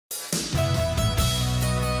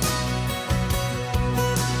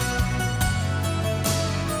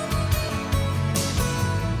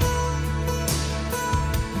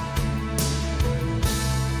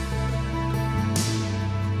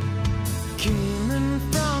Streaming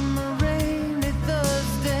from a rainy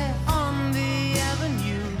Thursday on the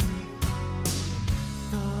avenue.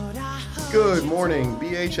 Good morning,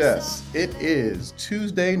 BHS. It is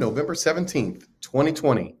Tuesday, November 17th,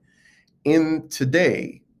 2020.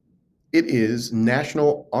 Today, it is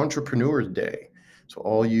National Entrepreneurs Day. So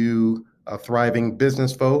all you thriving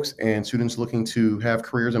business folks and students looking to have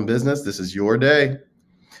careers in business, this is your day.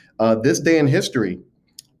 This day in history,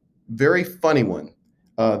 very funny one.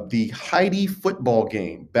 The Heidi football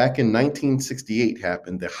game back in 1968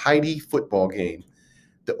 happened. The Heidi football game.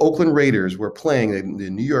 The Oakland Raiders were playing the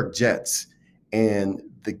New York Jets, and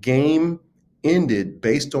the game ended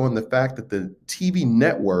based on the fact that the TV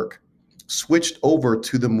network switched over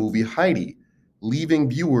to the movie Heidi, leaving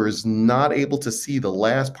viewers not able to see the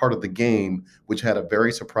last part of the game, which had a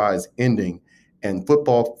very surprise ending. And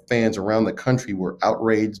football fans around the country were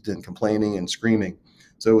outraged and complaining and screaming.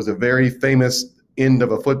 So it was a very famous end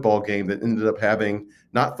of a football game that ended up having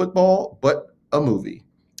not football, but a movie.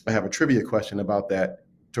 I have a trivia question about that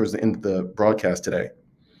towards the end of the broadcast today.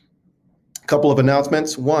 A couple of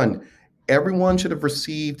announcements. One, everyone should have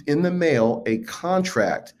received in the mail a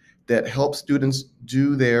contract that helps students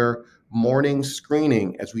do their morning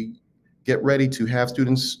screening as we get ready to have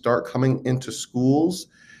students start coming into schools.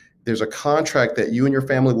 There's a contract that you and your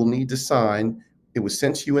family will need to sign. It was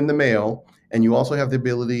sent to you in the mail, and you also have the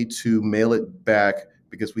ability to mail it back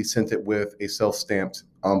because we sent it with a self-stamped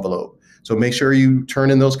envelope. So make sure you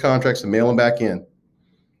turn in those contracts and mail them back in.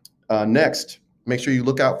 Next, make sure you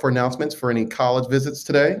look out for announcements for any college visits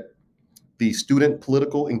today. The Student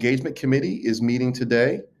Political Engagement Committee is meeting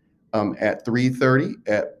today at 3:30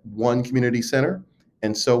 at One Community Center,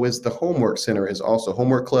 and so is the Homework Center.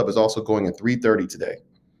 Homework Club is also going at 3:30 today.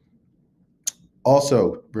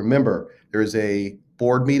 Also, remember, there is a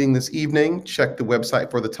board meeting this evening. Check the website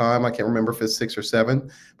for the time. I can't remember if it's 6 or 7,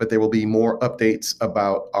 but there will be more updates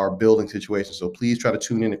about our building situation. So please try to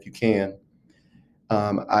tune in if you can.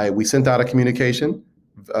 We sent out a communication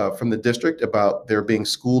from the district about there being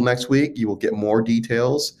school next week. You will get more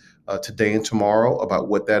details today and tomorrow about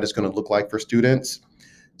what that is going to look like for students.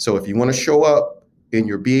 So if you want to show up in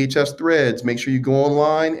your BHS threads, make sure you go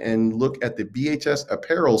online and look at the BHS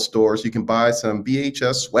apparel store so you can buy some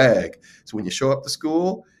BHS swag. So when you show up to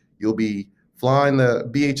school, you'll be flying the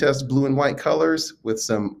BHS blue and white colors with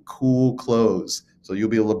some cool clothes. So you'll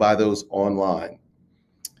be able to buy those online.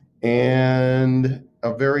 And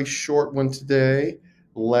a very short one today.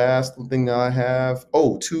 Last thing I have,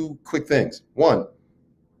 two quick things. One,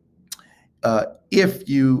 if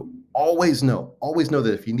you always know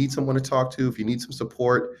that if you need someone to talk to, if you need some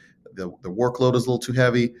support, the workload is a little too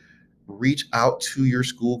heavy, reach out to your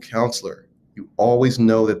school counselor. You always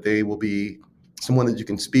know that they will be someone that you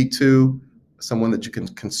can speak to, someone that you can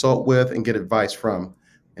consult with and get advice from.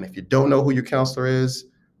 And if you don't know who your counselor is,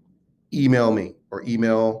 email me or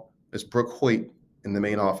email Ms. Brooke Hoyt in the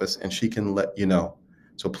main office and she can let you know.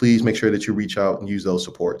 So please make sure that you reach out and use those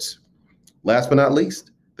supports. Last but not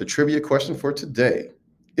least, the trivia question for today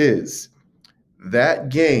is that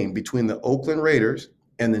game between the Oakland Raiders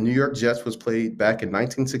and the New York Jets was played back in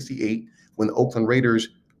 1968 when the Oakland Raiders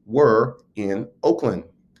were in Oakland.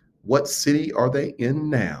 What city are they in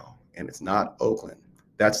now? And it's not Oakland.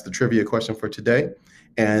 That's the trivia question for today.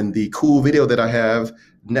 And the cool video that I have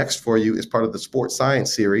next for you is part of the Sports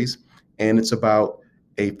Science series. And it's about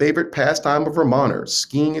a favorite pastime of Vermonters,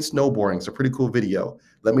 skiing and snowboarding. It's a pretty cool video.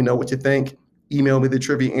 Let me know what you think. Email me the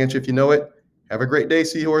trivia answer if you know it. Have a great day,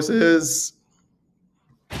 seahorses.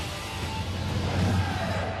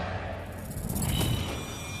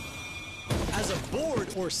 As a board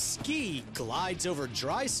or ski glides over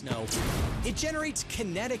dry snow, it generates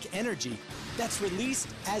kinetic energy that's released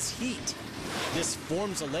as heat. This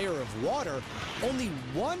forms a layer of water only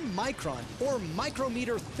 1 micron or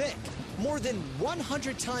micrometer thick, more than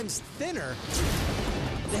 100 times thinner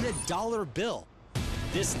than a dollar bill.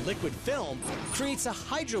 This liquid film creates a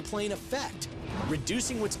hydroplane effect,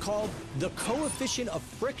 reducing what's called the coefficient of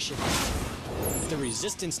friction, the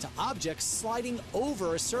resistance to objects sliding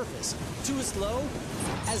over a surface, to as low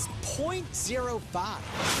as 0.05.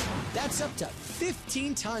 That's up to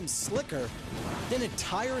 15 times slicker than a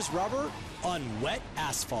tire's rubber on wet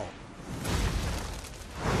asphalt.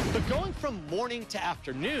 But going from morning to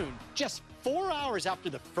afternoon, just 4 hours after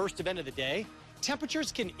the first event of the day,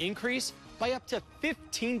 temperatures can increase by up to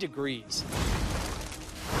 15 degrees.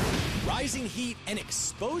 Rising heat and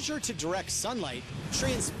exposure to direct sunlight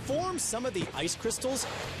transform some of the ice crystals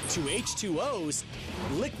to H2O's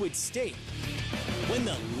liquid state. When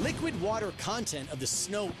the liquid water content of the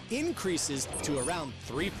snow increases to around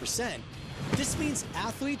 3%, This means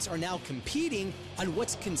athletes are now competing on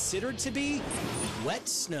what's considered to be wet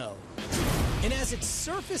snow. And as its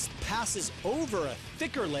surface passes over a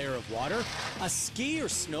thicker layer of water, a ski or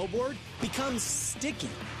snowboard becomes sticky.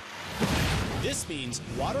 This means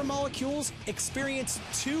water molecules experience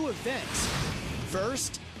two events.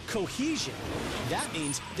 First, cohesion. That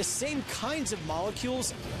means the same kinds of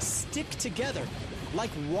molecules stick together,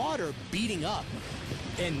 like water beating up.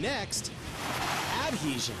 And next,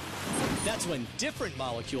 adhesion. That's when different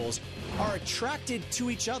molecules are attracted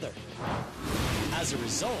to each other. As a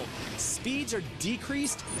result, speeds are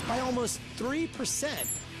decreased by almost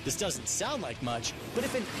 3%. This doesn't sound like much, but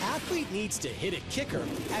if an athlete needs to hit a kicker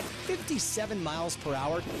at 57 miles per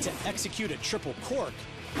hour to execute a triple cork,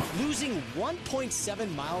 losing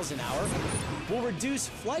 1.7 miles an hour will reduce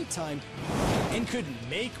flight time and could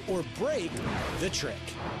make or break the trick.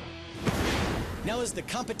 Now, as the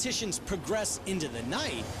competitions progress into the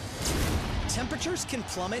night, temperatures can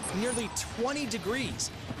plummet nearly 20 degrees,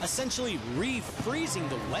 essentially refreezing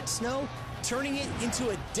the wet snow, turning it into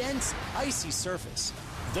a dense, icy surface.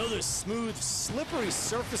 Though the smooth, slippery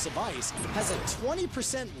surface of ice has a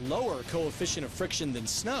 20% lower coefficient of friction than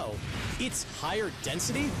snow, its higher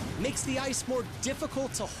density makes the ice more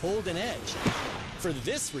difficult to hold an edge. For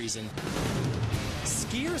this reason,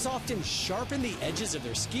 skiers often sharpen the edges of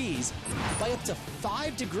their skis by up to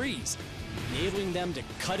 5 degrees, enabling them to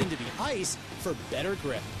cut into the ice for better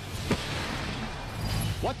grip.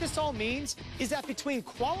 What this all means is that between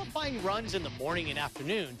qualifying runs in the morning and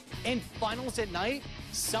afternoon and finals at night,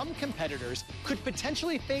 some competitors could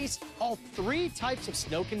potentially face all 3 types of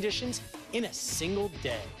snow conditions in a single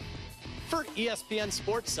day. For ESPN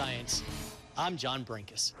Sports Science, I'm John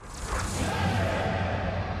Brinkus.